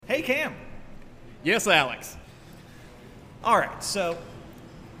Cam. Yes, Alex. All right, so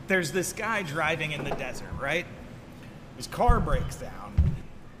there's this guy driving in the desert, right? His car breaks down.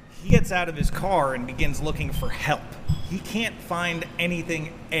 He gets out of his car and begins looking for help. He can't find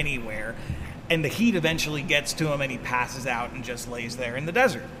anything anywhere, and the heat eventually gets to him and he passes out and just lays there in the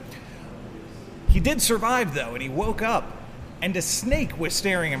desert. He did survive, though, and he woke up, and a snake was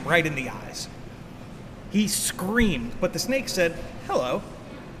staring him right in the eyes. He screamed, but the snake said, "Hello,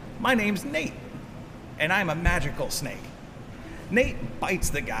 my name's Nate, and I'm a magical snake." Nate bites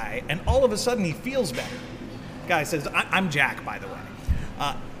the guy, and all of a sudden he feels better. The guy says, I'm Jack, by the way.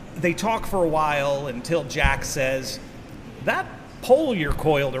 They talk for a while until Jack says, "That pole you're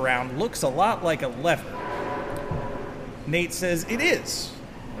coiled around looks a lot like a lever." Nate says, "It is."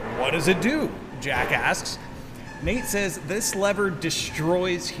 "What does it do?" Jack asks. Nate says, "This lever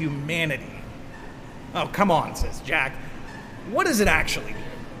destroys humanity." "Oh, come on," says Jack. "What does it actually do?"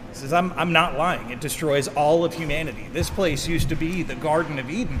 He says, I'm not lying. It destroys all of humanity. This place used to be the Garden of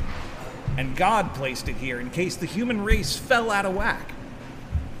Eden, and God placed it here in case the human race fell out of whack.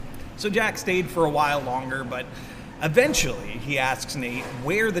 So Jack stayed for a while longer, but eventually he asks Nate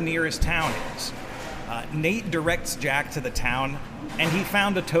where the nearest town is. Nate directs Jack to the town, and he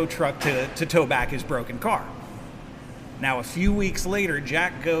found a tow truck to tow back his broken car. Now, a few weeks later,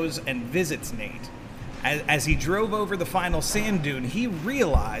 Jack goes and visits Nate. As he drove over the final sand dune, he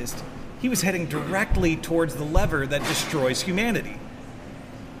realized he was heading directly towards the lever that destroys humanity.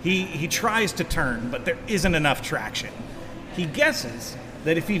 He tries to turn, but there isn't enough traction. He guesses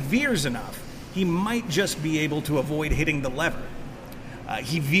that if he veers enough, he might just be able to avoid hitting the lever.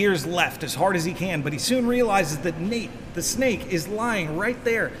 He veers left as hard as he can, but he soon realizes that Nate, the snake, is lying right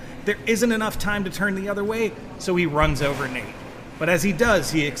there. There isn't enough time to turn the other way, so he runs over Nate. But as he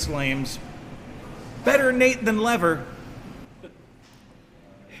does, he exclaims, "Better Nate than lever."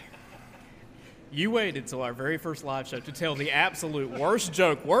 You waited till our very first live show to tell the absolute worst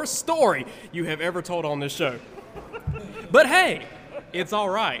joke, worst story you have ever told on this show. But hey, it's all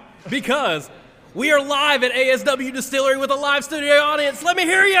right, because we are live at ASW Distillery with a live studio audience. Let me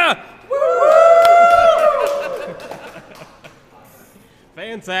hear ya!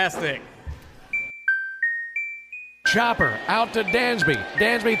 Fantastic. Chopper out to Dansby.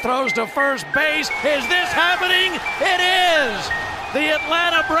 Dansby throws to first base. Is this happening? It is! The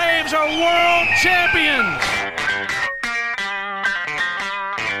Atlanta Braves are world champions!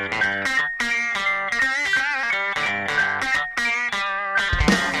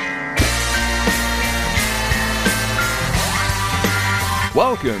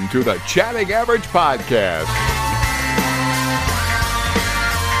 Welcome to the Chatting Average Podcast.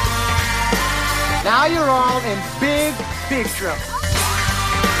 Now you're all in big, big trouble.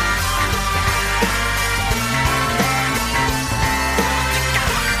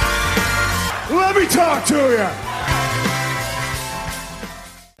 Let me talk to you.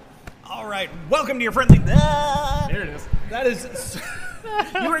 All right, welcome to your friendly... There it is. That is...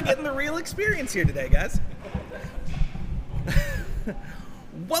 You are getting the real experience here today, guys.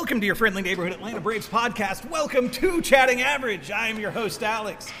 Welcome to your friendly neighborhood Atlanta Braves podcast. Welcome to Chatting Average. I am your host,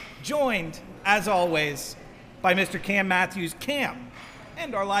 Alex, joined, as always, by Mr. Cam Matthews, Cam,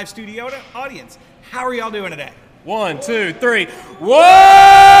 and our live studio audience. How are y'all doing today? 1, 2, 3. Whoa!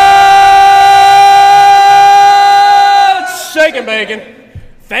 Shake and bacon.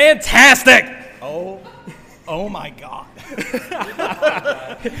 Fantastic. Oh my God.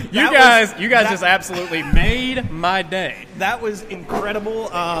 You guys just absolutely made my day. That was incredible.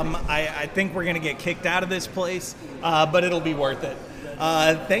 I think we're going to get kicked out of this place, but it'll be worth it.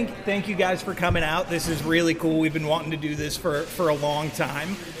 Thank you guys for coming out. This is really cool. We've been wanting to do this for a long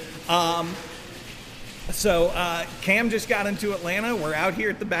time. So Cam just got into Atlanta. We're out here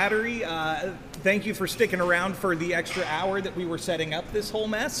at the Battery. Thank you for sticking around for the extra hour that we were setting up this whole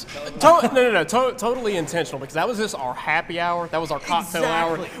mess. Totally intentional, because that was just our happy hour. That was our cocktail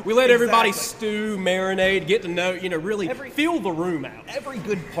hour. We let everybody stew, marinate, get to know, really feel the room out. Every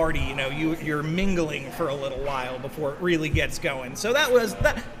good party, you're mingling for a little while before it really gets going. So that was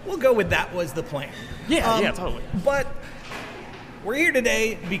that. We'll go with that was the plan. Yeah, totally. But we're here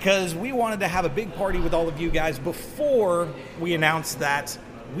today because we wanted to have a big party with all of you guys before we announced that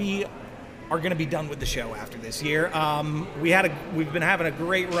we are going to be done with the show after this year. We've been having a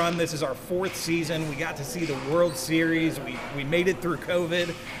great run. This is our 4th season. We got to see the World Series. We made it through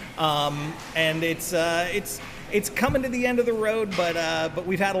COVID, and it's coming to the end of the road. But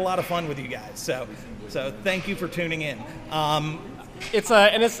we've had a lot of fun with you guys. So thank you for tuning in.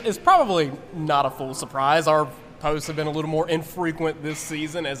 It's probably not a full surprise. Our posts have been a little more infrequent this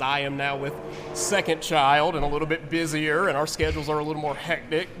season, as I am now with second child and a little bit busier, and our schedules are a little more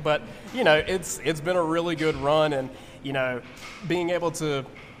hectic. But, it's been a really good run, and, being able to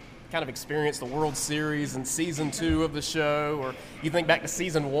kind of experience the World Series and season 2 of the show, or you think back to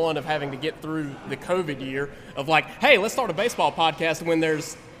season 1 of having to get through the COVID year of like, hey, let's start a baseball podcast when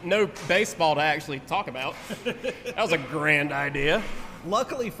there's no baseball to actually talk about. That was a grand idea.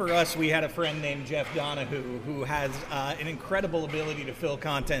 Luckily for us, we had a friend named Jeff Donahue who has an incredible ability to fill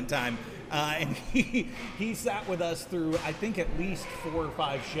content time. And he sat with us through, I think, at least 4 or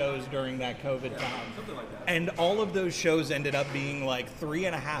 5 shows during that COVID time. Something like that. And all of those shows ended up being like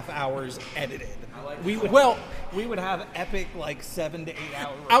 3.5 hours edited. We would have epic 7 to 8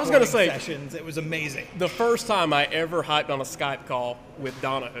 hour recording sessions. It was amazing. The first time I ever hyped on a Skype call with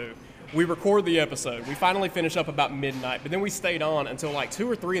Donahue, we record the episode. We finally finish up about midnight, but then we stayed on until 2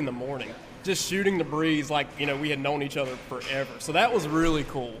 or 3 in the morning, just shooting the breeze like, we had known each other forever. So that was really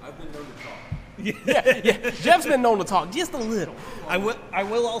cool. I've been known to talk. Yeah. Jeff's been known to talk just a little. I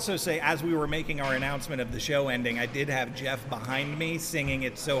will also say, as we were making our announcement of the show ending, I did have Jeff behind me singing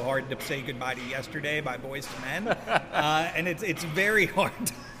 "It's So Hard to Say Goodbye to Yesterday" by Boyz II Men, and it's very hard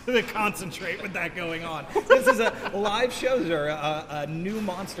to concentrate with that going on. This is live shows are a new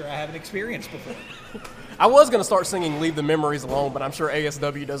monster I haven't experienced before. I was going to start singing "Leave the Memories Alone," but I'm sure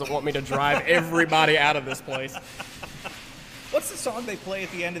ASW doesn't want me to drive everybody out of this place. What's the song they play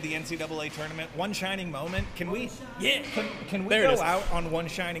at the end of the NCAA tournament? One Shining Moment. Can we? Yeah. Can we go out on One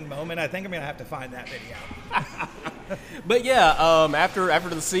Shining Moment? I think I'm gonna have to find that video. But yeah, after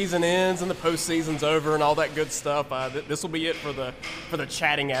the season ends and the postseason's over and all that good stuff, this will be it for the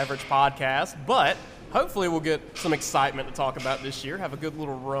Chatting Average podcast. But hopefully we'll get some excitement to talk about this year. Have a good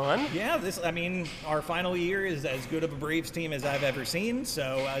little run. Yeah, our final year is as good of a Braves team as I've ever seen,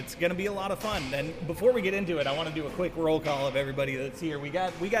 so it's going to be a lot of fun. And before we get into it, I want to do a quick roll call of everybody that's here. We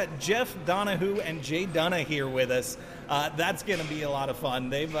got Jeff Donahue and Jay Dunna here with us. That's going to be a lot of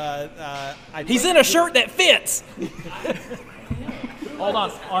fun. He's in a shirt that fits. Hold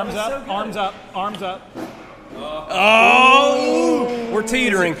on, arms up. Oh, we're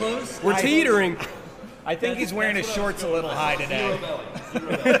teatering. We're teetering. I think he's wearing his shorts a little high today.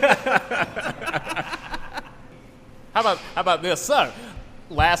 How about this? So,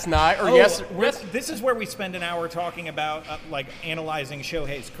 last night this is where we spend an hour talking about analyzing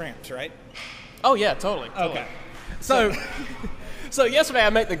Shohei's cramps, right? Oh yeah, totally. Okay. So yesterday I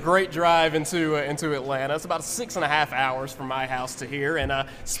made the great drive into Atlanta. It's about 6.5 hours from my house to here, and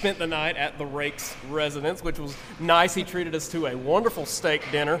spent the night at the Rake's residence, which was nice. He treated us to a wonderful steak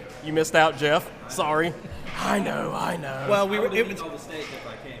dinner. You missed out, Jeff. Sorry. I know. Well,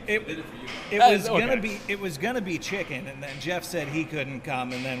 it was gonna be chicken, and then Jeff said he couldn't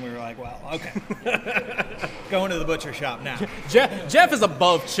come, and then we were like, well, okay, going to the butcher shop now. Jeff is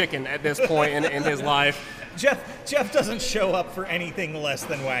above chicken at this point in his life. Jeff doesn't show up for anything less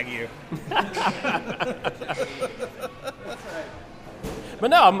than Wagyu. But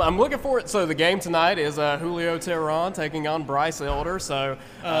no, I'm looking forward. So the game tonight is Julio Teheran taking on Bryce Elder. So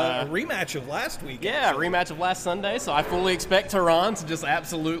a rematch of last week. Yeah, a rematch of last Sunday. So I fully expect Teheran to just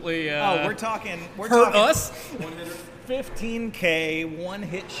absolutely we're talking hurt us. 15K, one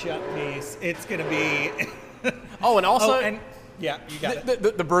hit shut piece. It's gonna be. Oh, and also. Yeah, you got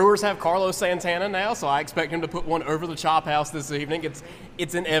it. The Brewers have Carlos Santana now, so I expect him to put one over the chop house this evening.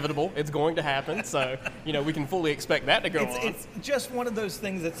 It's inevitable. It's going to happen. So, we can fully expect that to go on. It's just one of those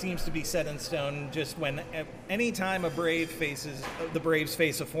things that seems to be set in stone. Just when any time the Braves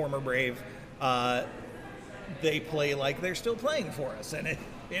face a former Brave, they play like they're still playing for us, and it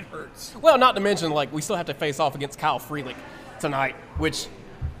hurts. Well, not to mention, we still have to face off against Kyle Frelick tonight, which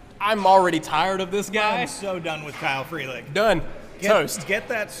I'm already tired of this guy. I'm so done with Kyle Frelick. Done. Toast. Get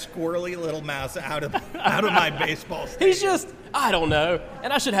that squirrely little mouse out of my baseball stadium. He's just, I don't know.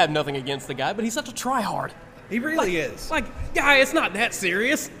 And I should have nothing against the guy, but he's such a tryhard. He really is. Guy, it's not that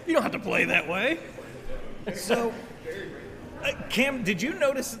serious. You don't have to play that way. So, Cam, did you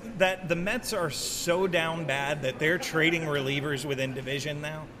notice that the Mets are so down bad that they're trading relievers within division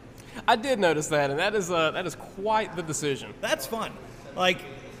now? I did notice that, and that is quite the decision. That's fun.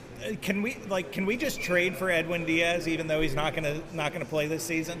 Can we just trade for Edwin Diaz even though he's not gonna play this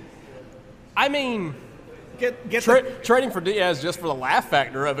season? I mean, trading for Diaz just for the laugh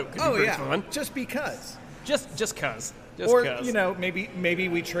factor of it could be pretty fun. Just because. Just cause. Maybe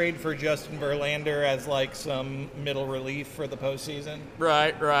we trade for Justin Verlander as some middle relief for the postseason.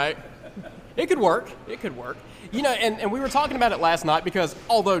 Right. It could work. And we were talking about it last night because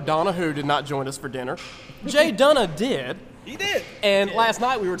although Donahue did not join us for dinner, Jay Dunna did. He did. And last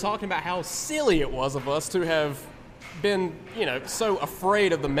night we were talking about how silly it was of us to have been, so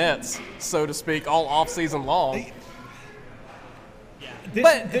afraid of the Mets, so to speak, all offseason long.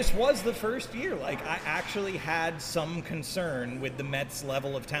 This was the first year. Like, I actually had some concern with the Mets'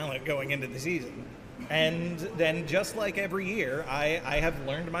 level of talent going into the season. And then, just like every year, I have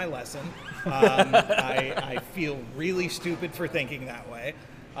learned my lesson. I feel really stupid for thinking that way.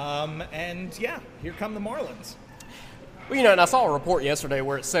 And yeah, here come the Marlins. Well, and I saw a report yesterday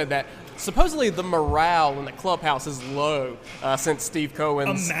where it said that supposedly the morale in the clubhouse is low since Steve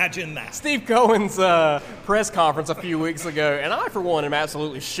Cohen's press conference a few weeks ago, and I, for one, am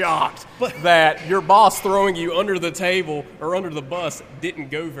absolutely shocked that your boss throwing you under the table or under the bus didn't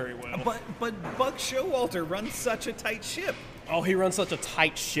go very well. But Buck Showalter runs such a tight ship. Oh, he runs such a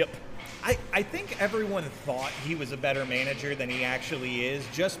tight ship. I think everyone thought he was a better manager than he actually is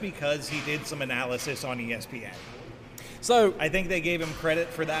just because he did some analysis on ESPN. So I think they gave him credit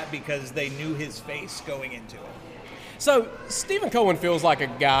for that because they knew his face going into it. So Stephen Cohen feels like a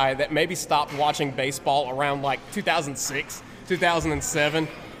guy that maybe stopped watching baseball around like 2006, 2007,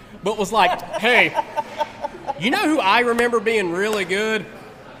 but was like, hey, you know who I remember being really good?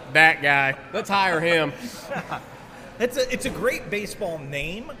 That guy. Let's hire him. It's a great baseball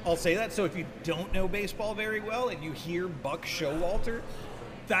name, I'll say that. So if you don't know baseball very well and you hear Buck Showalter,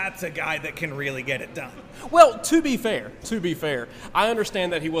 that's a guy that can really get it done. Well, to be fair, I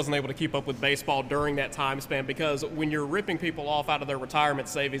understand that he wasn't able to keep up with baseball during that time span because when you're ripping people off out of their retirement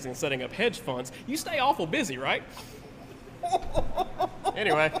savings and setting up hedge funds, you stay awful busy, right?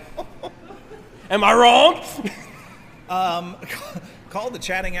 Anyway, am I wrong? Call the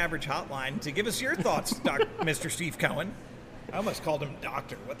Chatting Average hotline to give us your thoughts, Mr. Steve Cohen. I almost called him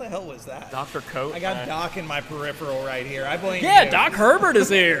Doctor. What the hell was that? Dr. Coat. I got Doc in my peripheral right here. I blame you. Doc Herbert is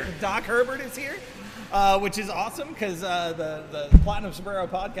here. Doc Herbert is here, which is awesome because the Platinum Sombrero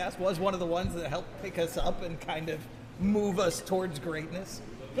podcast was one of the ones that helped pick us up and kind of move us towards greatness.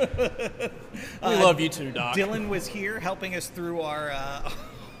 We love you too, Doc. Dylan was here helping us through our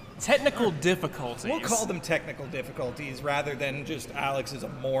technical difficulties. We'll call them technical difficulties rather than just Alex is a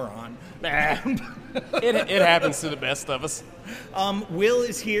moron. It happens to the best of us. Will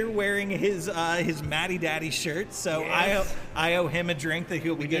is here wearing his Matty Daddy shirt, so yes. I owe him a drink that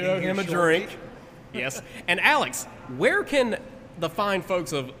he'll be getting here him shortly. A drink. Yes. And Alex, where can the fine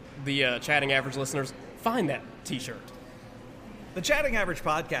folks of the Chatting Average listeners find that T-shirt? The Chatting Average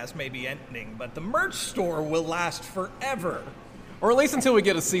podcast may be ending, but the merch store will last forever. Or at least until we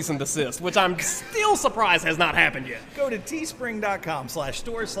get a cease and desist, which I'm still surprised has not happened yet. Go to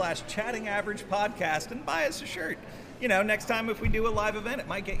teespring.com/store/Chatting Average podcast and buy us a shirt. Next time if we do a live event, it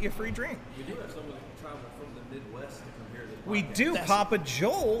might get you a free drink. We do have someone traveling from the Midwest to come here to the podcast. We do. Papa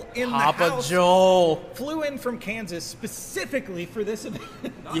Joel in the house. Papa Joel flew in from Kansas specifically for this event.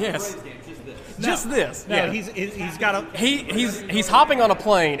 Yes. Game, just this. Just this. No, yeah. he's got a... He's hopping on a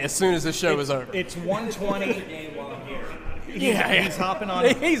plane as soon as the show is over. It's 1:20. He's hopping on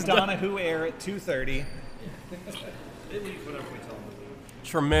He's Donahue Air at 2:30.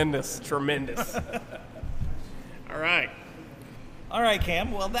 Tremendous. All right,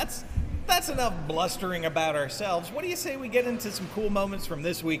 Cam. Well, that's enough blustering about ourselves. What do you say we get into some cool moments from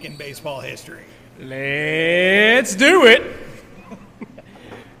this week in baseball history? Let's do it.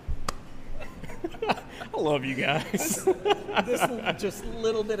 I love you guys. This just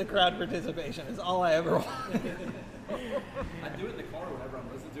little bit of crowd participation is all I ever want. I do it in the car whenever I'm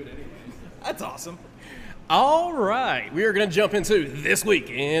listening to it anyways. That's awesome. All right, we are going to jump into This Week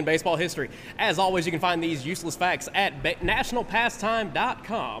in Baseball History. As always, you can find these useless facts at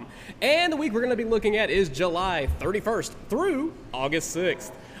nationalpastime.com. And the week we're going to be looking at is July 31st through August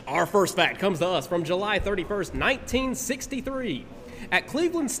 6th. Our first fact comes to us from July 31st, 1963. At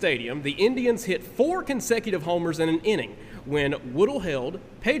Cleveland Stadium, the Indians hit 4 consecutive homers in an inning when Woodall Held,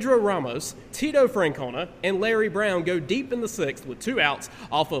 Pedro Ramos, Tito Francona, and Larry Brown go deep in the 6th with 2 outs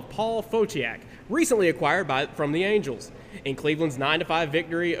off of Paul Fochiak, recently acquired from the Angels. In Cleveland's 9-5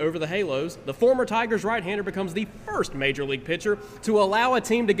 victory over the Halos, the former Tigers right-hander becomes the first Major League pitcher to allow a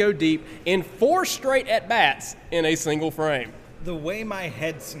team to go deep in 4 straight at-bats in a single frame. The way my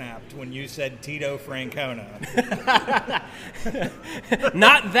head snapped when you said Tito Francona.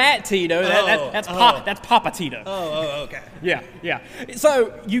 Not that Tito. That's Papa Tito. Oh, okay. Yeah.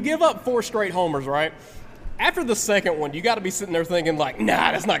 So you give up 4 straight homers, right? After the second one, you got to be sitting there thinking like,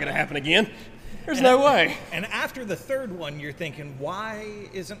 nah, that's not going to happen again. There's no way. And after the third one, you're thinking, why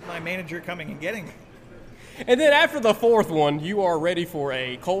isn't my manager coming and getting me? And then after the 4th one, you are ready for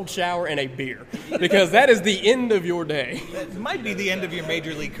a cold shower and a beer because that is the end of your day. It might be the end of your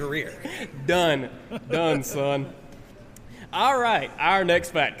major league career. Done, son. All right, our next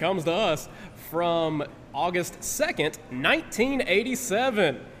fact comes to us from August 2nd,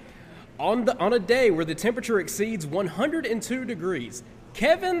 1987. On a day where the temperature exceeds 102 degrees,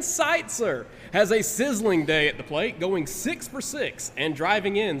 Kevin Seitzer has a sizzling day at the plate, going 6 for 6 and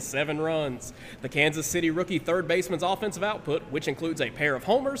driving in 7 runs. The Kansas City rookie third baseman's offensive output, which includes a pair of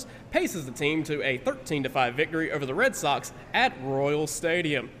homers, paces the team to a 13-5 victory over the Red Sox at Royal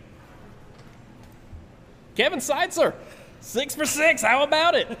Stadium. Kevin Seitzer, 6 for 6. How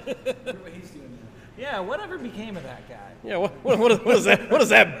about it? Yeah, whatever became of that guy? Yeah, what is that? What is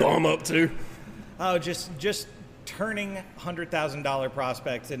that bum up to? Oh, just turning $100,000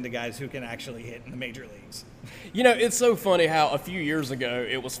 prospects into guys who can actually hit in the major leagues. You know, it's so funny how a few years ago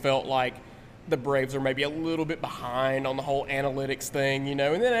it was felt like the Braves are maybe a little bit behind on the whole analytics thing, you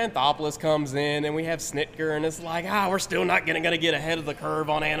know, and then Anthopoulos comes in and we have Snitker and it's like, we're still not going to get ahead of the curve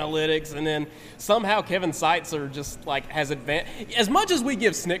on analytics, and then somehow Kevin Seitzer just like has advanced. As much as we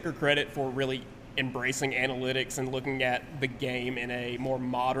give Snitker credit for really embracing analytics and looking at the game in a more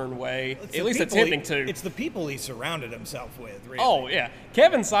modern way, at least attempting to. It's the people he surrounded himself with, really. Oh, yeah.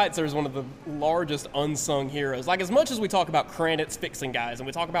 Kevin Seitzer is one of the largest unsung heroes. Like, as much as we talk about Kranitz fixing guys and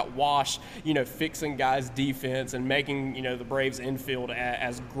we talk about Wash, you know, fixing guys' defense and making, you know, the Braves infield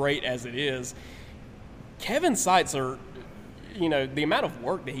as great as it is, Kevin Seitzer, you know, the amount of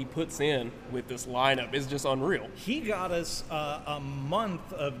work that he puts in with this lineup is just unreal. He got us a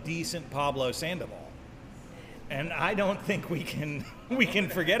month of decent Pablo Sandoval, and I don't think we can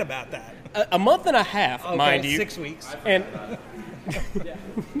forget about that. A month and a half, okay, mind you. 6 weeks. And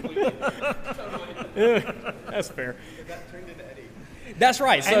that's fair. That turned into Eddie. That's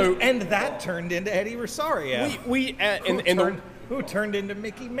right. So and that turned into Eddie Rosario. Who turned into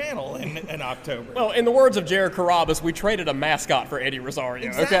Mickey Mantle in October. Well, in the words of Jared Carabas, we traded a mascot for Eddie Rosario,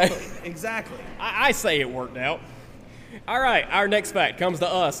 exactly, okay? Exactly. I say it worked out. All right, our next fact comes to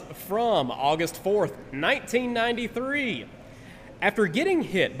us from August 4th, 1993. After getting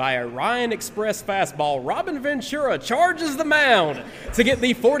hit by a Ryan Express fastball, Robin Ventura charges the mound to get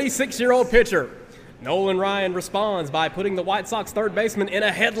the 46-year-old pitcher. Nolan Ryan responds by putting the White Sox third baseman in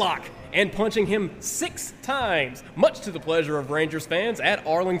a headlock and punching him 6 times, much to the pleasure of Rangers fans at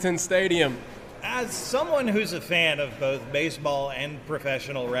Arlington Stadium. As someone who's a fan of both baseball and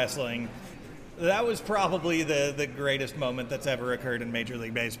professional wrestling, that was probably the greatest moment that's ever occurred in Major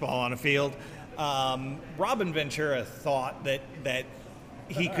League Baseball on a field. Robin Ventura thought that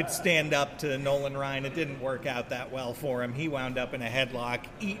he could stand up to Nolan Ryan. It didn't work out that well for him. He wound up in a headlock,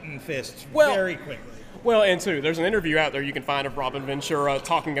 eating fists very quickly. Well, and too, there's an interview out there you can find of Robin Ventura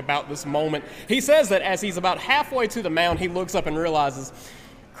talking about this moment. He says that as he's about halfway to the mound, he looks up and realizes,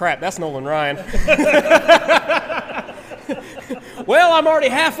 crap, that's Nolan Ryan. Well, I'm already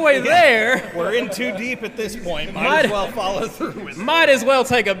halfway there. We're in too deep at this point. Might as well follow through with it. Might as well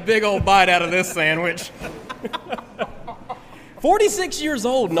take a big old bite out of this sandwich. 46 years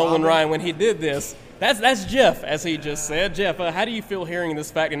old, Nolan Ryan, when he did this. That's Jeff, as he just said. Jeff, how do you feel hearing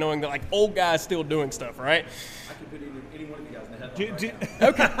this fact and knowing that, like, old guys still doing stuff, right? I could put any one of you guys in the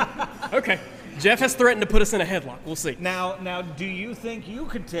headlock. Okay. Jeff has threatened to put us in a headlock. We'll see. Now, do you think you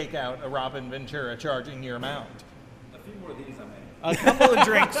could take out a Robin Ventura charging your mound? A few more of these I may. A couple of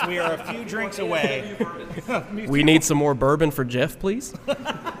drinks. We are a few drinks away. We need some more bourbon for Jeff, please.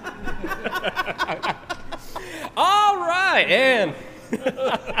 All right, and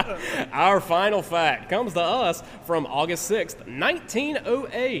our final fact comes to us from August 6th,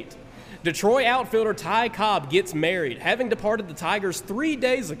 1908. Detroit outfielder Ty Cobb gets married, having departed the Tigers 3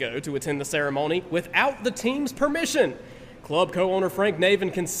 days ago to attend the ceremony without the team's permission. Club co-owner Frank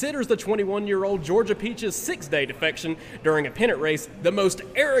Navin considers the 21-year-old Georgia Peach's 6-day defection during a pennant race the most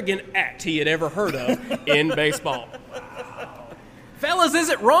arrogant act he had ever heard of in baseball. Fellas, is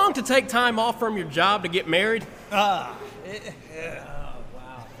it wrong to take time off from your job to get married? Wow.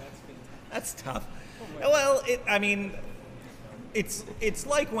 That's tough. Well, it's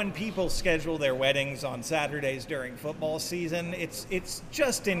like when people schedule their weddings on Saturdays during football season. It's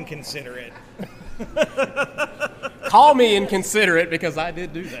just inconsiderate. Call me inconsiderate because I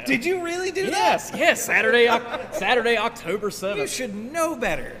did do that. Did you really do that? Yes. Saturday, October 7th. You should know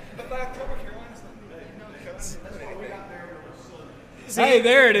better. Hey,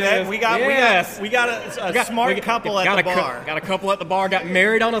 there it is. We got a smart couple at the bar. Got a couple at the bar. Got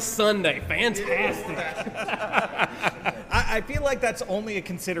married on a Sunday. Fantastic. I feel like that's only a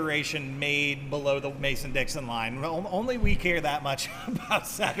consideration made below the Mason-Dixon line. Only we care that much about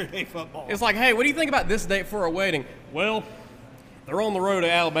Saturday football. It's like, hey, what do you think about this date for a wedding? Well, they're on the road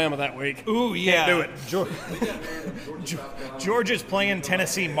to Alabama that week. Ooh, yeah. Can't do it. Georgia's playing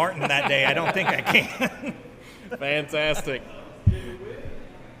Tennessee Martin that day. I don't think I can. Fantastic.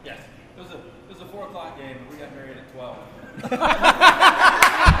 Yeah. It was a 4 o'clock game.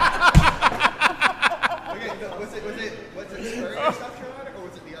 Okay, no, was it Spurrier, South Carolina, or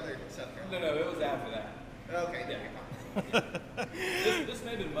was it the other South Carolina? No, it was after that. Okay, Yeah. This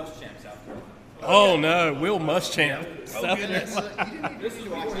may have been Muschamp, South Carolina. Oh no, Will Muschamp. Oh, goodness. This is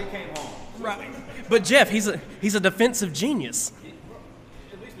before he came home. Right. But Jeff, he's a defensive genius.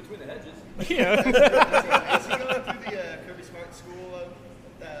 At least between the hedges. Yeah. Is he going through the Kirby Smart School of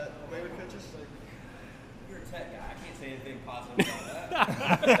wayward coaches? You're a tech guy. I can't say anything positive about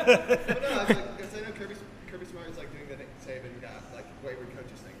that. But no, I was like, because I know Kirby Smart is like doing the Nick Saban like wayward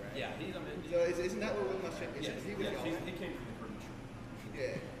coaches thing, right? Yeah, he's So isn't that what Will Muschamp is? yes, He was yes, the he came from the Kirby tree.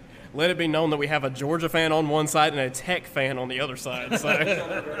 Yeah. Let it be known that we have a Georgia fan on one side and a Tech fan on the other side. So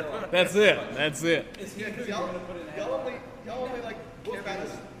that's it. That's it. Yeah, because y'all only like care about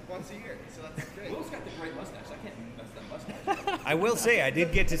us once a year, so that's great. Will's got the great mustache. I can't mess that mustache. I will say I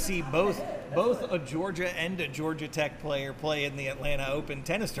did get to see both a Georgia and a Georgia Tech player play in the Atlanta Open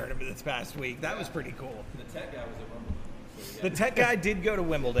tennis tournament this past week. That was pretty cool. The tech guy was at Wimbledon. So The Tech guy did go to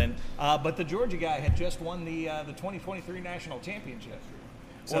Wimbledon, but the Georgia guy had just won the 2023 national championship.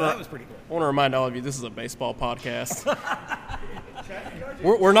 So that was pretty cool. I want to remind all of you, this is a baseball podcast.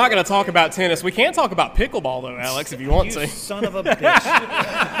 We're not going to talk about tennis. We can talk about pickleball, though, Alex, if you want You to. son of a bitch.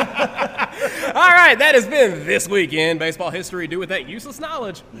 All right, that has been This Week in Baseball History. Do with that useless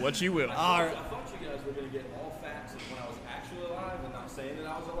knowledge what you will. All right. I thought you guys were going to get all facts of when I was actually alive and not saying that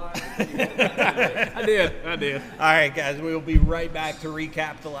I was alive. I did. All right, guys, we will be right back to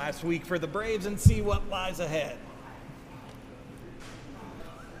recap the last week for the Braves and see what lies ahead.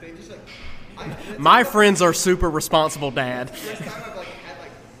 They just like My friends are super responsible, Dad. first time I've like had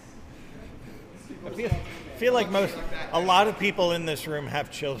like I feel like a lot of people in this room have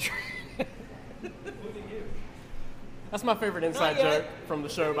children. That's my favorite inside Not yet. joke from the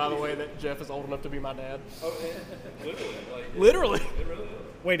show, by the way, that Jeff is old enough to be my dad. Literally. Literally.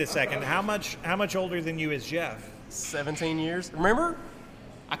 Wait a second. How much older than you is Jeff? 17 years. Remember?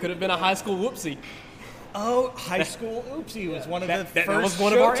 I could have been a high school whoopsie. Oh, High School Oopsie was one of the That first was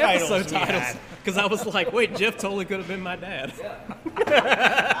one of show our titles episode we titles. had. Because I was like, wait, Jeff totally could have been my dad.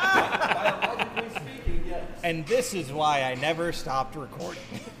 Biologically speaking, yes. And this is why I never stopped recording.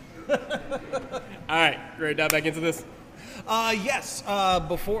 All right, ready to dive back into this? Yes.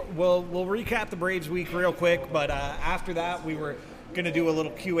 Before we'll recap the Braves week real quick, but after that we were going to do a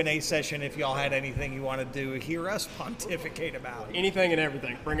little Q&A session if y'all had anything you wanted to hear us pontificate about. Anything and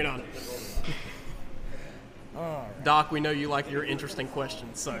everything. Bring it on. Doc, we know you like your interesting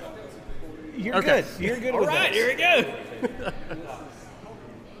questions, so. You're Okay. good. You're good All with right, this. here we go.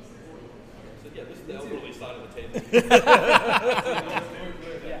 Yeah, this is the elderly side of the table.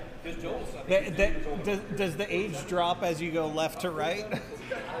 Because Joel's, I think, Does the age drop as you go left to right?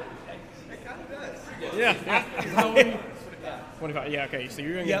 Yeah. 25. Yeah, okay, so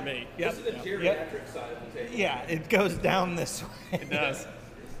you're going to Yep. get me. Yep. this is the geriatric side of the table. Yeah, it goes down this way. It does.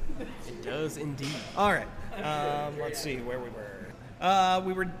 It does indeed. All right. Let's see where we were.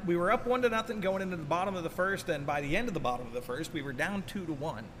 We were up 1-0 going into the bottom of the first, and by the end of the bottom of the first, we were down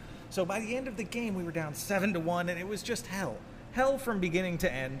 2-1. So by the end of the game, we were down 7-1, and it was just hell from beginning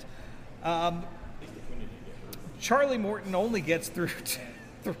to end. Charlie Morton only gets through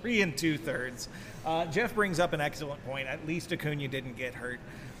 3 2/3. Jeff brings up an excellent point. At least Acuna didn't get hurt.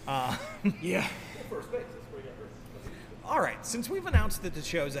 Yeah. All right, since we've announced that the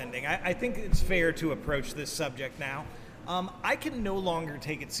show's ending, I think it's fair to approach this subject now. I can no longer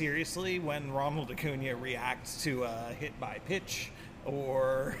take it seriously when Ronald Acuna reacts to a hit by pitch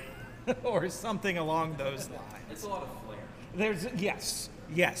or or something along those lines. It's a lot of flair. There's yes,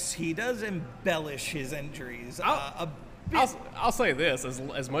 he does embellish his injuries. A bit. I'll say this,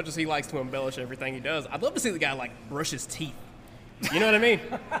 as much as he likes to embellish everything he does, I'd love to see the guy, like, brush his teeth. You know what I mean?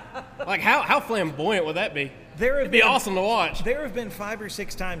 Like, how flamboyant would that be? It'd be awesome to watch. There have been 5 or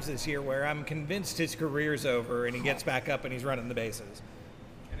 6 times this year where I'm convinced his career's over and he gets back up and he's running the bases.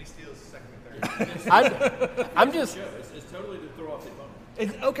 and he steals second and third. I'm just It's totally to throw off the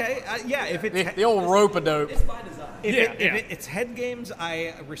opponent. Okay, yeah, if it's the old rope-a-dope. It's by design. if Yeah. it's head games,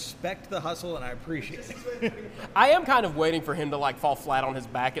 I respect the hustle and I appreciate it. I am kind of waiting for him to, like, fall flat on his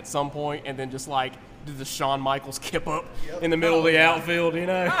back at some point and then just, like, do the Shawn Michaels kip up in the middle of the outfield, you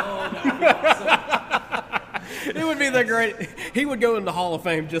know? It would be the great. He would go into Hall of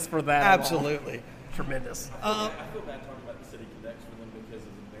Fame just for that. alone. Absolutely. Tremendous. I feel bad talking about the city connects for them because of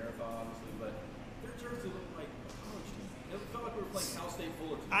the marathon, obviously, but their jersey looked like a college team. It felt like we were playing Cal State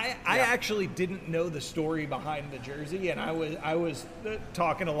Fullerton. I actually didn't know the story behind the jersey, and I was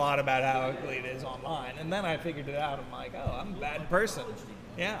talking a lot about how ugly it is online, and then I figured it out. I'm like, oh, I'm a bad person.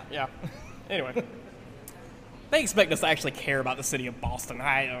 Yeah. Yeah. Anyway. They expect us to actually care about the city of Boston. We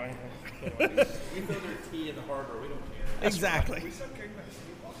throw their tea in the harbor. We don't care. Exactly.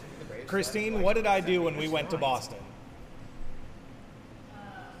 Christine, what did I do when we went to Boston?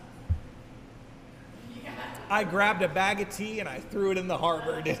 I grabbed a bag of tea and I threw it in the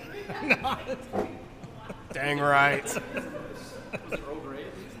harbor. Did I not? Dang right. Was it Earl Grey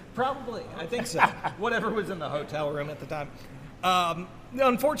at least? Probably. I think so. Whatever was in the hotel room at the time.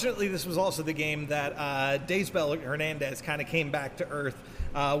 Unfortunately, this was also the game that Daysbel Hernandez kind of came back to earth.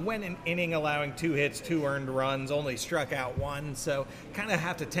 Went an inning allowing 2 hits, 2 earned runs, only struck out 1. So kind of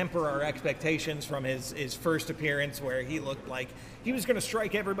have to temper our expectations from his first appearance where he looked like he was going to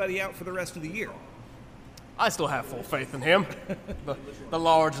strike everybody out for the rest of the year. I still have full faith in him. The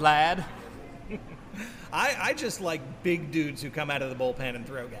large lad. I just like big dudes who come out of the bullpen and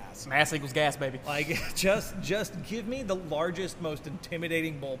throw gas. Mass equals gas, baby. Like, just give me the largest, most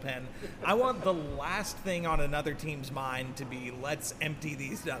intimidating bullpen. I want the last thing on another team's mind to be, let's empty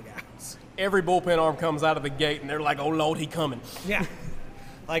these dugouts. Every bullpen arm comes out of the gate, and they're like, oh, Lord, he coming. Yeah.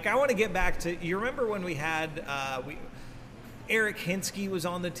 Like, I want to get back to, you remember when we had, Eric Hinsky was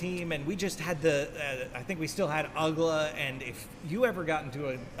on the team, and we just had I think we still had Ugla, and if you ever got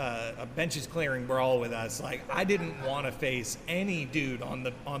into a benches clearing brawl with us, like, I didn't want to face any dude on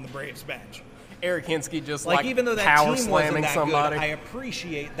the Braves bench. Eric Hinsky just Like, even though that power team wasn't slamming that somebody. good, I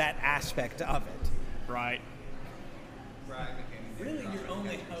appreciate that aspect of it. Right. Really, your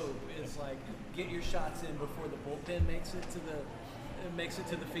only hope is like get your shots in before the bullpen makes it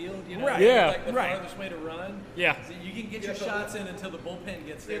to the field. You know, Right. Yeah. Like the Right. farthest way to run. Yeah. So you can get your shots in until the bullpen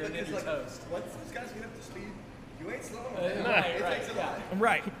gets there, and then you're toast. Once those guys get up to speed, you ain't slow. Right. It takes a lot.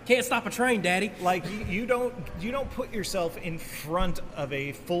 Right. Can't stop a train, Daddy. Like, you don't put yourself in front of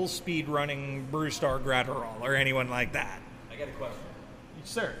a full speed running Brewstar Gratterall or anyone like that. I got a question.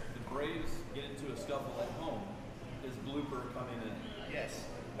 Sir. The Braves get into a scuffle at home. Is Blooper coming in? Yes.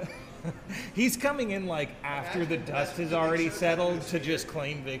 He's coming in like after the dust has already settled to just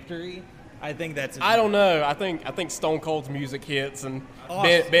claim victory. I think that's. I don't know. I think Stone Cold's music hits, and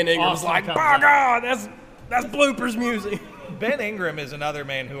Austin- Ben Ingram's Austin like, comes by out. God, that's Bloopers music. Ben Ingram is another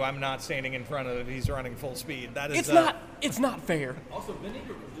man who I'm not standing in front of if he's running full speed. That is It's not fair. Also, Ben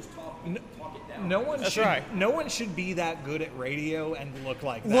Ingram can just talk it down. No one That's should. right. No one should be that good at radio and look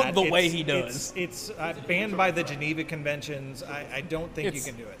like Look that. the way he does. It's banned by the Geneva Conventions. I don't think you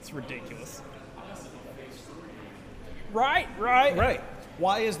can do it. It's ridiculous. Right, right. Right.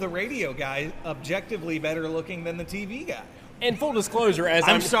 Why is the radio guy objectively better looking than the TV guy? And full disclosure, as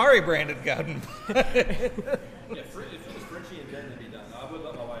I'm sorry, Brandon Gowden. Yeah, if it was Frenchie and Ben, it'd be done. I would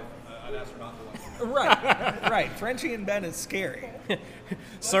let my wife. I'd ask her not to watch it. Right. Frenchie and Ben is scary.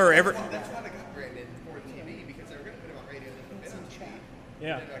 Sir, That's why they got Brandon for TV, because they were going to put him on radio and then put him on TV.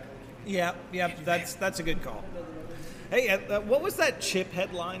 Yeah. Yeah, that's a good call. Hey, what was that Chip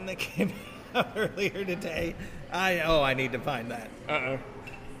headline that came out earlier today? I need to find that. Uh-oh.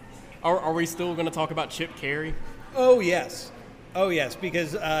 Are we still going to talk about Chip Carey? Oh, yes,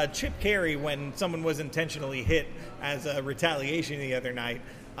 because Chip Carey, when someone was intentionally hit as a retaliation the other night,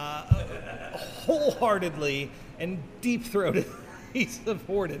 wholeheartedly and deep-throated, he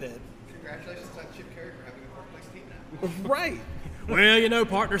supported it. Congratulations on Chip Carey for having a fourth-place team now. Right. Well, you know,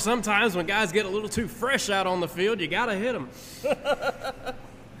 partner, sometimes when guys get a little too fresh out on the field, you got to hit them.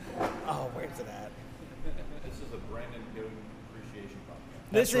 Oh, where's it at? This is a Brandon Gowden appreciation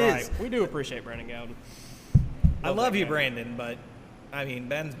podcast. This That's is. right. We do appreciate Brandon Gowden. I love you, Brandon, but, I mean,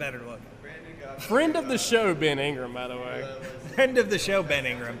 Ben's better looking. Brandon got Friend of the show, Ben Ingram, by the way, Friend of the show, Ben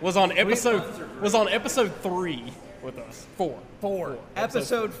Ingram. was on episode 3 with us. 4.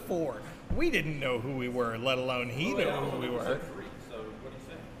 Episode 4. We didn't know who we were, let alone he knew who we were. So what do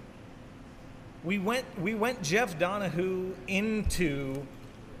you say? We went Jeff Donahue into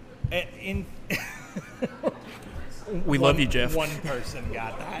We love you, Jeff. One person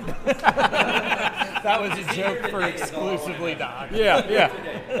got that. That was a joke for exclusively Doc. Yeah.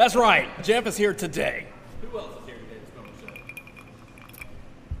 That's right. Jeff is here today. Who else is here today that's going to show?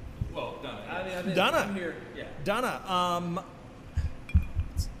 Well, Donna. Donna. I'm here. Yeah. Donna.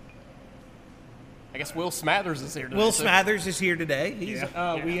 I guess Will Smathers is here today. Will too. Smathers is here today. He's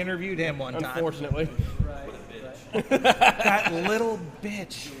Yeah. we interviewed him one time. Unfortunately. That little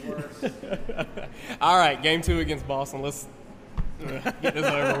bitch. All right, game 2 against Boston. Let's get this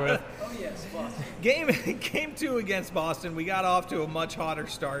over with. Oh yes, Boston. Game 2 against Boston, we got off to a much hotter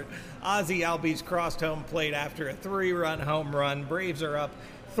start. Ozzie Albies crossed home plate after a 3-run home run. Braves are up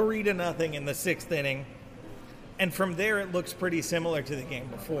 3-0 in the 6th inning. And from there, it looks pretty similar to the game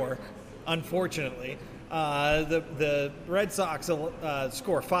before, unfortunately. The Red Sox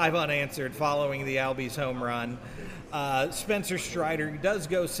score 5 unanswered following the Albies home run. Spencer Strider does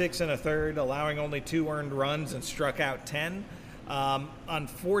go 6 1/3, allowing only 2 earned runs and struck out 10.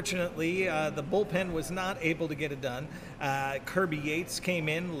 Unfortunately, the bullpen was not able to get it done. Kirby Yates came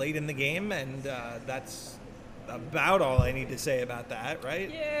in late in the game, and that's about all I need to say about that,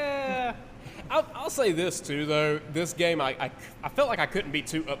 right? Yeah. I'll say this, too, though. This game I felt like I couldn't be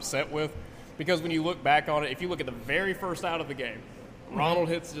too upset with, because when you look back on it, if you look at the very first out of the game, Ronald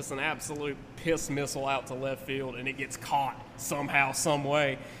hits just an absolute piss missile out to left field, and it gets caught somehow, some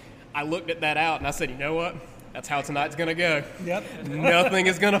way. I looked at that out, and I said, you know what? That's how tonight's going to go. Yep. Nothing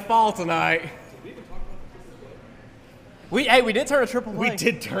is going to fall tonight. We did turn a triple play. We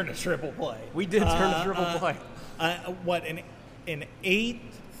did turn a triple play. We did turn a triple play. What, an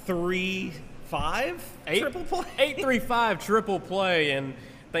 8-3-5 triple play? 8-3-5 triple play, and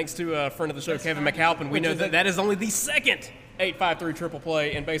thanks to a friend of the show, Kevin McAlpin, we know that is only the second 8-5-3 triple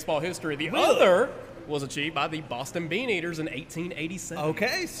play in baseball history. The other was achieved by the Boston Beaneaters in 1887.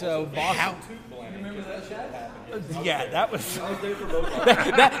 Okay, so Boston. Yeah, that was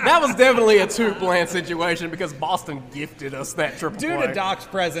that was definitely a Toot Bland situation, because Boston gifted us that triple due play. to Doc's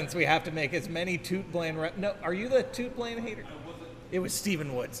presence. We have to make as many Toot Bland. No, are you the Toot Bland hater? It was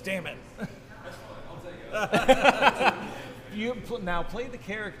Stephen Woods. Damn it. Now play the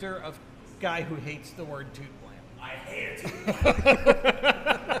character of guy who hates the word Toot Bland. I hate it.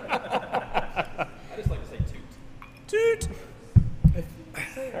 I just like to say toot.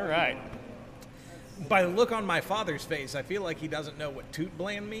 All right. By the look on my father's face, I feel like he doesn't know what Toot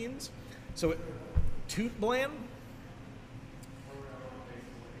Bland means. So, Toot Bland?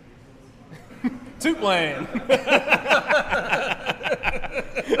 Toot Bland.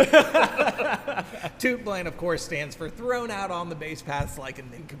 Toot Bland, of course, stands for thrown out on the base paths like a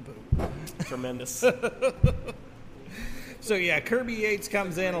nincompoop. Tremendous. So yeah, Kirby Yates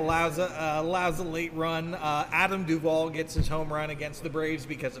comes in, allows a late run. Adam Duvall gets his home run against the Braves,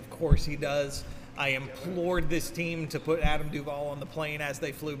 because of course he does. I implored this team to put Adam Duvall on the plane as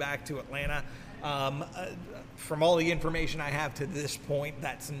they flew back to Atlanta. From all the information I have to this point,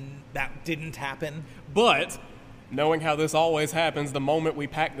 that didn't happen. But knowing how this always happens, the moment we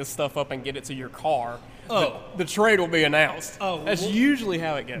pack this stuff up and get it to your car, the trade will be announced. That's usually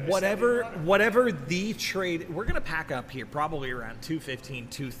how it goes. Whatever the trade, we're going to pack up here probably around 2:15,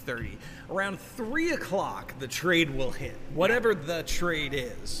 2:30. Around 3 o'clock, the trade will hit. Whatever the trade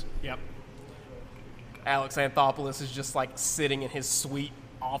is. Yep. Alex Anthopoulos is just like sitting in his sweet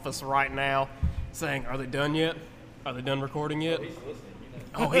office right now saying, are they done yet? Are they done recording yet?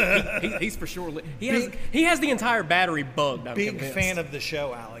 He's for sure. He has the entire battery bugged. I'm big convinced. fan of the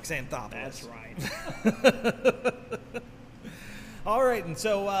show, Alex Anthopoulos. That's right. All right, and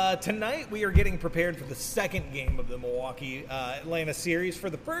so tonight we are getting prepared for the second game of the Milwaukee-Atlanta series. For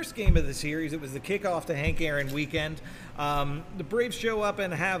the first game of the series, it was the kickoff to Hank Aaron weekend. The Braves show up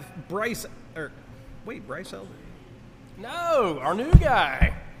and have Bryce Elder. No, our new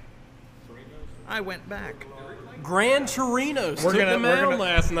guy. I went back. Gran Torino took the mound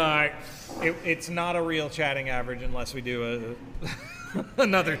last night. It's not a real chatting average unless we do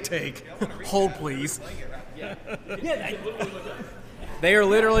another take. Hold, please. They are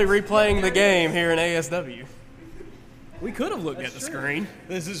literally replaying the game here in ASW. We could have looked at the screen.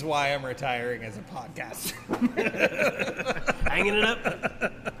 This is why I'm retiring as a podcaster. Hanging it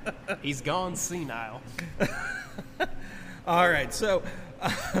up. He's gone senile. All right, so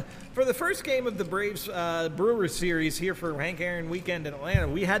for the first game of the Braves Brewers series here for Hank Aaron weekend in Atlanta,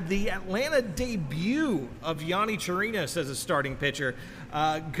 we had the Atlanta debut of Yonny Chirinos as a starting pitcher.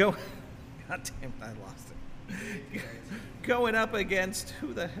 God damn, I lost it. Going up against,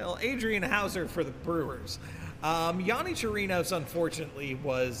 Adrian Hauser for the Brewers. Yonny Chirinos, unfortunately,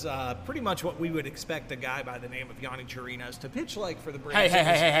 was pretty much what we would expect a guy by the name of Yonny Chirinos to pitch like for the Braves.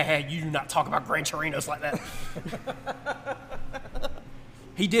 Hey, you do not talk about Gran Chirinos like that.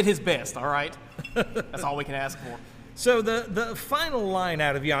 He did his best, all right? That's all we can ask for. So the final line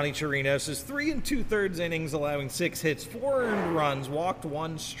out of Yonny Chirinos is 3 2/3 innings, allowing 6 hits, 4 earned runs, walked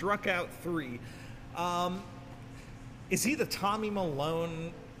 1, struck out 3. Is he the Tommy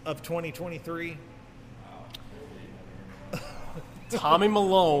Malone of 2023? Tommy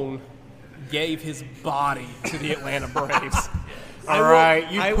Malone gave his body to the Atlanta Braves. All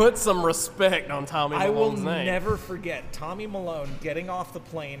right, you put some respect on Tommy Malone's name. I will never forget Tommy Malone getting off the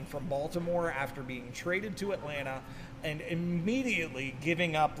plane from Baltimore after being traded to Atlanta and immediately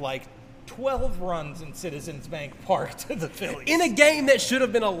giving up like 12 runs in Citizens Bank Park to the Phillies. In a game that should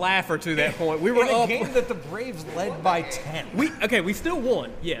have been a laugher to that point. We were in a up. game that the Braves led by 10. We still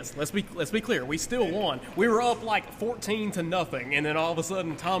won. Yes, let's be clear. We still won. We were up like 14-0, and then all of a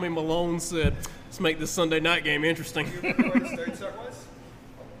sudden Tommy Malone said, "Let's make this Sunday night game interesting." You remember what his third start was?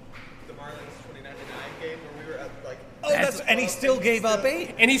 The Marlins 29-9 game where we were at like. And he still gave up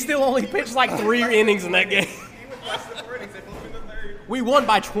 8. And he still only pitched like 3 innings in that game. He went less than 4 innings. They both went in the third. We won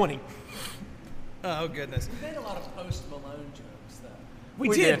by 20. Oh goodness. We made a lot of post Malone jokes, though. We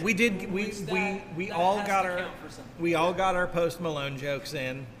did. We all has got to our count for something. we all got our Post Malone jokes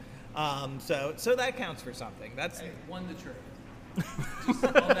in. So that counts for something. That's Won the trade. Just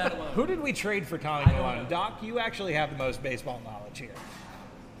on that alone. who did we trade for Tommy I don't Malone? know. Doc, you actually have the most baseball knowledge here.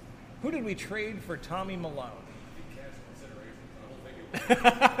 Who did we trade for Tommy Malone?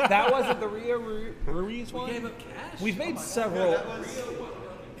 That wasn't the Rio Ruiz one? We gave up cash. We've made several.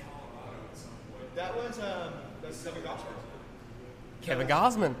 That was Kevin Gossman. Kevin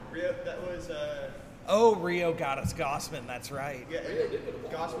Gosman. That was Oh, Rio got us Gossman. That's right. yeah.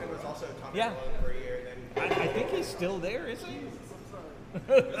 Gossman was also Tommy Yeah. Malone for a year, and then I think he's still there, isn't he?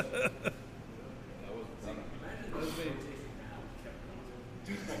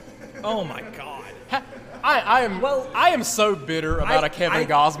 Oh my God! I am so bitter about a Kevin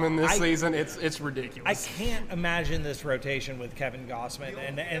Gosman this I- season. It's I ridiculous. can't imagine this rotation with Kevin Gossman,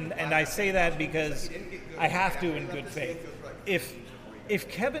 and I say that because I have to in good faith. If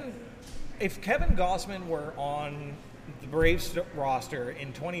Kevin Gossman were on the Braves roster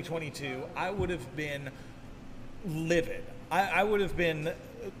in 2022, I would have been livid. I would have been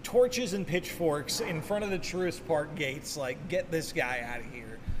torches and pitchforks in front of the Truist Park gates, like, get this guy out of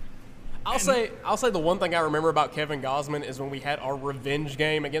here. I'll say the one thing I remember about Kevin Gosman is when we had our revenge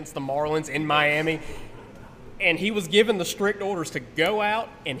game against the Marlins in Miami, and he was given the strict orders to go out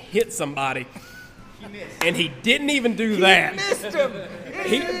and hit somebody. And he didn't even do that. Missed him.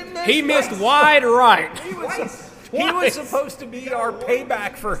 He missed wide right. He was supposed to be our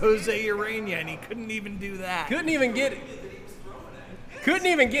payback for Jose Urena, and he couldn't even do that. Couldn't even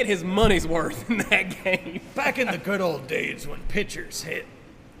get his money's worth in that game. Back in the good old days when pitchers hit.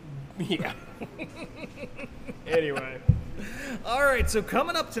 Yeah. Anyway. All right, so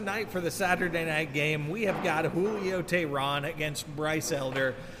coming up tonight for the Saturday night game, we have got Julio Teheran against Bryce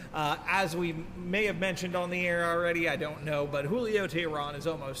Elder. As we may have mentioned on the air already, I don't know, but Julio Teheran is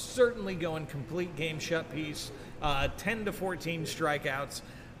almost certainly going complete game shut piece, 10 to 14 strikeouts.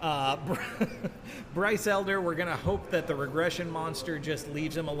 Bryce Elder, we're going to hope that the regression monster just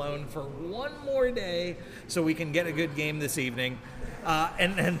leaves him alone for one more day so we can get a good game this evening.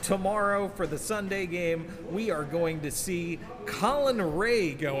 And tomorrow for the Sunday game, we are going to see Colin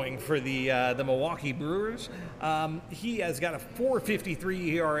Ray going for the Milwaukee Brewers. He has got a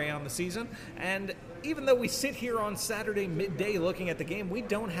 4.53 ERA on the season, and even though we sit here on Saturday midday looking at the game, we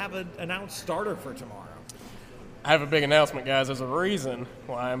don't have an announced starter for tomorrow. I have a big announcement, guys. There's a reason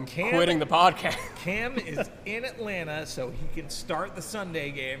why I'm quitting the podcast. Cam is in Atlanta, so he can start the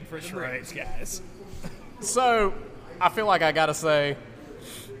Sunday game for the Braves, guys. So, I feel like I got to say,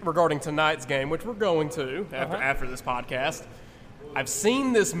 regarding tonight's game, which we're going to after this podcast, I've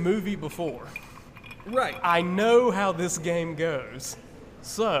seen this movie before. Right. I know how this game goes.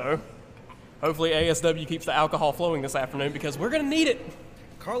 So, hopefully ASW keeps the alcohol flowing this afternoon because we're going to need it.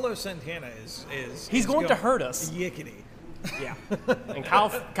 Carlos Santana He's going to hurt us. Yickety. Yeah. And Kyle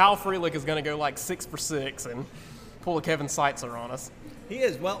Frelick is going to go like 6 for 6 and pull a Kevin Seitzer on us. He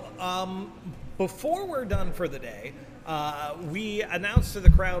is. Well, before we're done for the day, we announced to the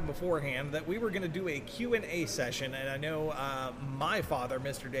crowd beforehand that we were going to do a Q&A session, and I know my father,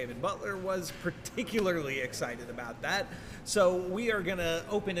 Mr. David Butler, was particularly excited about that. So we are going to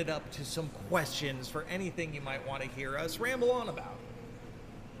open it up to some questions for anything you might want to hear us ramble on about.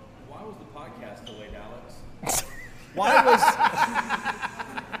 Why was the podcast delayed, Alex?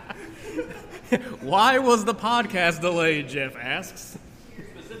 Why was the podcast delayed, Jeff asks.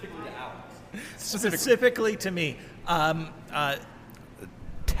 Specifically to Alex. Specifically to me.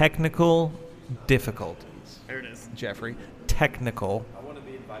 Technical difficulties. There it is. Jeffrey. Technical I want to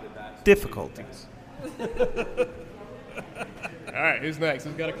be invited back. difficulties. All right, who's next?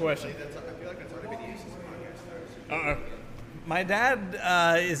 Who's got a question? I feel like that's already been used as a podcast. Uh-oh. My dad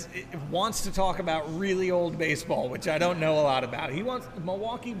wants to talk about really old baseball, which I don't know a lot about. He wants the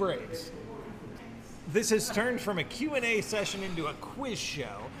Milwaukee Braves. This has turned from a Q&A session into a quiz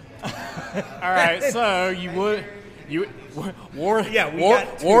show. All right, so Warren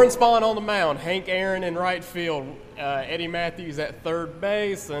Spahn on the mound, Hank Aaron in right field, Eddie Matthews at third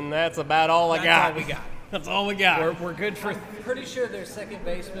base, and that's about all I got. That's all we got. That's all we got. We're good for. Pretty sure their second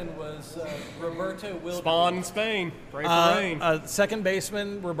baseman was Roberto Wildebeest. Spawn in Spain. Pray for rain. Second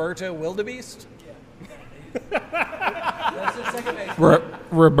baseman Roberto Wildebeest. That's their second baseman.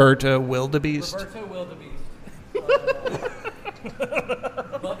 Roberto Wildebeest. Roberto Wildebeest.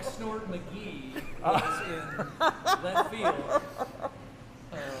 Bucksnort McGee was in left field.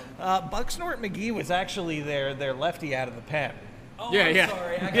 Bucksnort McGee was actually their lefty out of the pen. Oh, Yeah, I'm yeah.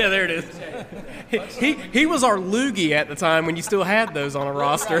 sorry. Yeah, there it is. He was our loogie at the time when you still had those on a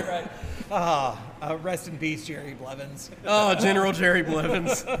roster. Right. Rest in peace, Jerry Blevins. Oh, General Jerry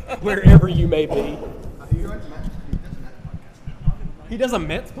Blevins, wherever you may be. He does a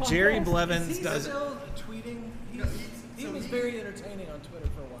Mets podcast? Jerry Blevins Is he does. still tweeting? He was very entertaining on Twitter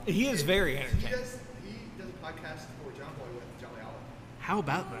for a while. He is very He entertaining. does a podcast for John Boy with Jolly Olive. How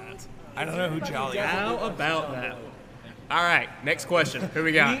about that? I don't know who Jolly is. How about that? All right, next question. Who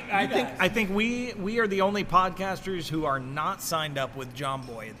we got? I think we are the only podcasters who are not signed up with John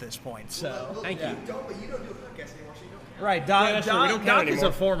Boy at this point. So Thank you. But you don't do a podcast anymore, so you don't count. right, Doc, Yeah, that's true. We don't count Doc is anymore.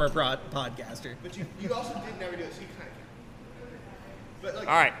 a former podcaster. But you also did never do it, so you kind of count. But like,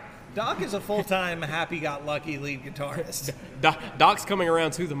 All right, Doc is a full-time happy-got-lucky lead guitarist. Doc's coming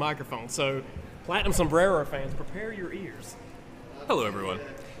around to the microphone. So, Platinum Sombrero fans, prepare your ears. Hello, everyone.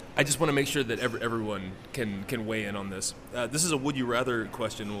 I just want to make sure that everyone can weigh in on this. This is a would you rather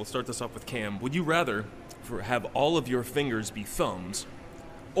question. We'll start this off with Cam. Would you rather have all of your fingers be thumbs,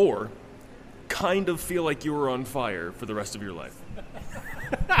 or kind of feel like you were on fire for the rest of your life?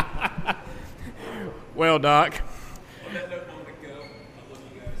 Well, Doc. On that note, I'm going to go. I love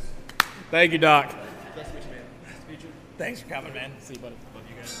you guys. Thank you, Doc. Nice to meet you, man. Thanks for coming, man. See you, buddy. Love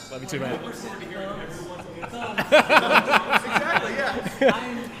you guys. Love you too, man. exactly, yeah.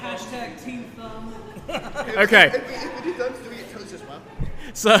 I'm hashtag Team Thumb. Okay. If you do thumbs, do we get toes as well?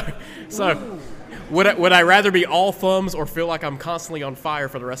 So would I rather be all thumbs or feel like I'm constantly on fire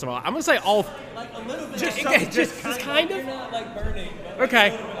for the rest of my life? I'm gonna say all. Like a little bit. Just kind You're of. not like burning. But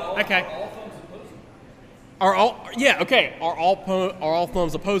Okay. Are all all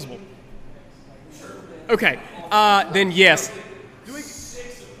thumbs opposable? Okay. Then yes.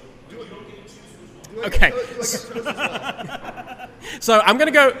 Okay. So I'm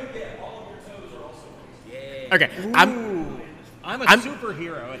gonna go. Okay. I'm a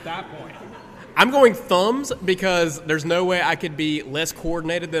superhero at that point. I'm going thumbs because there's no way I could be less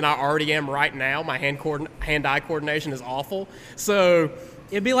coordinated than I already am right now. My hand-eye coordination is awful. So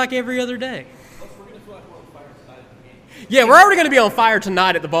it'd be like every other day. Yeah, we're already going to be on fire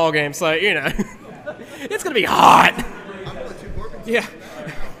tonight at the ball game, so, you know. It's going to be hot. Yeah.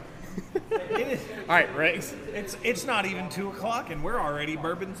 All right, Rex. It's not even 2 o'clock and we're already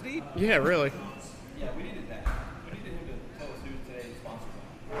bourbons deep. Yeah, really. Yeah, we needed that. We needed him to tell us who today's sponsored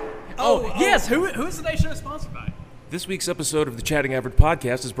by. Oh, yes. Who is today's show sponsored by? This week's episode of the Chatting Average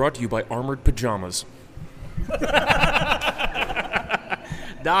podcast is brought to you by Armored Pajamas.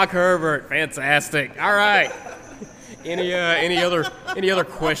 Doc Herbert, fantastic. All right. Any other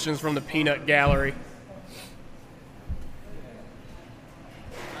questions from the peanut gallery?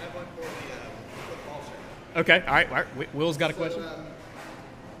 I have one for the football show. Okay. All right. Will's got a question.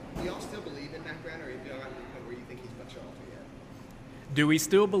 Do y'all still believe in Mac Brown, or are you at the point where you think he's Buck Showalter yet? Do we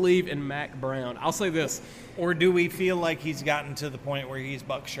still believe in Mac Brown? I'll say this. Or do we feel like he's gotten to the point where he's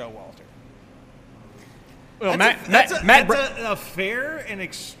Buck Showalter? Well, That's Mac Brown. a fair and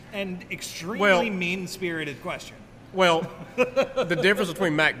extremely Well- mean-spirited question. Well, the difference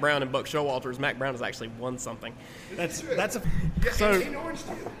between Mac Brown and Buck Showalter is Mac Brown has actually won something. That's a So In Orange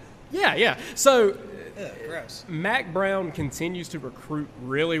too. yeah. So gross. Mac Brown continues to recruit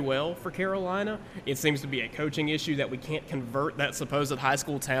really well for Carolina. It seems to be a coaching issue that we can't convert that supposed high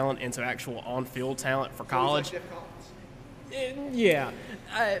school talent into actual on-field talent for college. Jeff Collins. Yeah.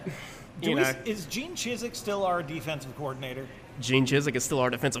 Is Gene Chizik still our defensive coordinator? Gene Chizik is still our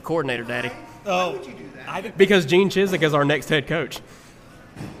defensive coordinator, Daddy. Oh, would you do that? Because Gene Chizik is our next head coach.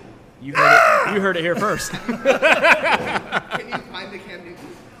 You heard it here first. Can you find the Cam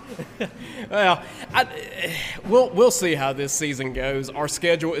Newton? Well, we'll see how this season goes. Our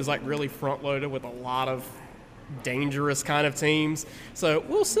schedule is like really front loaded with a lot of dangerous kind of teams, so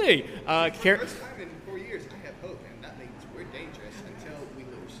we'll see. First time in 4 years, I have hope, and that means we're dangerous until we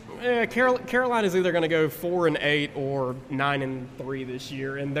lose. Carolina is either going to go 4-8 or 9-3 this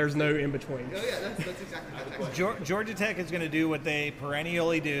year, and there's no in between. Oh yeah, that's exactly what Texas. Georgia Tech is going to do what they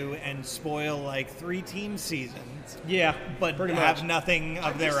perennially do and spoil like 3-team seasons. Yeah, but pretty have much. nothing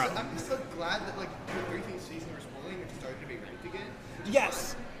of their own. I'm just so glad that like the 3-team season we're spoiling is starting to be ranked again.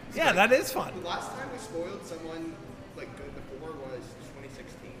 Yes. Yeah, that is fun. The last time we spoiled someone like good before was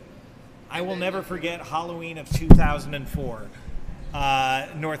 2016. I will never forget Halloween of 2004.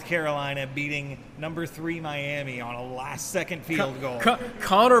 North Carolina beating number 3 Miami on a last-second field goal.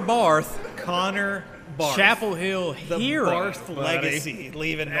 Connor Barth. Connor Barth. Chapel Hill the hero. Barth buddy. legacy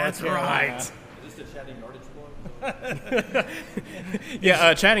leaving That's North Carolina. right. Is this the chatting yardage point?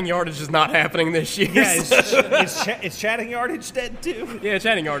 Yeah, chatting yardage is not happening this year. Yeah, is chatting yardage dead too? Yeah,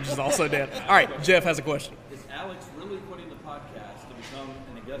 chatting yardage is also dead. All right, Jeff has a question. Is Alex really quitting the podcast to become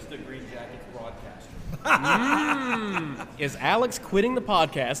an Augusta Green Jackets broadcaster? Is Alex quitting the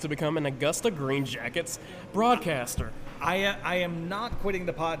podcast to become an Augusta Green Jackets broadcaster? I am not quitting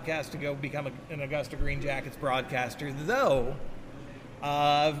the podcast to go become an Augusta Green Jackets broadcaster, though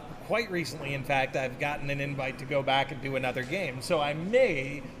quite recently, in fact, I've gotten an invite to go back and do another game. So I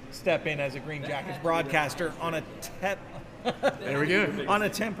may step in as a Green Jackets broadcaster on a There we go. on a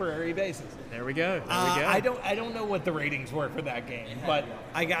temporary basis. There we go. I don't know what the ratings were for that game, but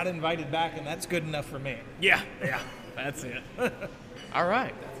I got invited back, and that's good enough for me. Yeah, that's it. All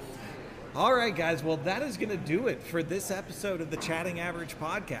right. All right, guys. Well, that is going to do it for this episode of the Chatting Average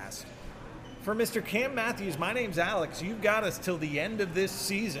podcast. For Mr. Cam Matthews, my name's Alex. You've got us till the end of this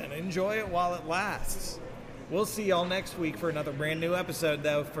season. Enjoy it while it lasts. We'll see y'all next week for another brand new episode,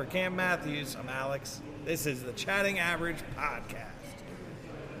 though. For Cam Matthews, I'm Alex. This is the Chatting Average podcast.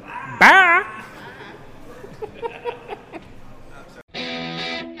 Bye.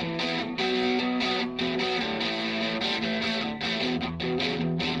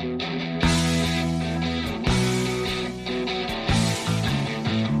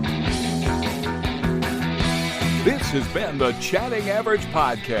 This has been the Chatting Average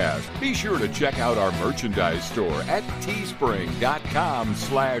Podcast. Be sure to check out our merchandise store at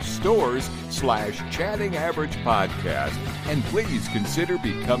teespring.com/stores/Chatting Average Podcast. And please consider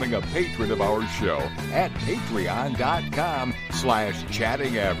becoming a patron of our show at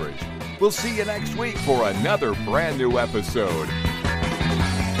patreon.com/Chatting Average. We'll see you next week for another brand new episode.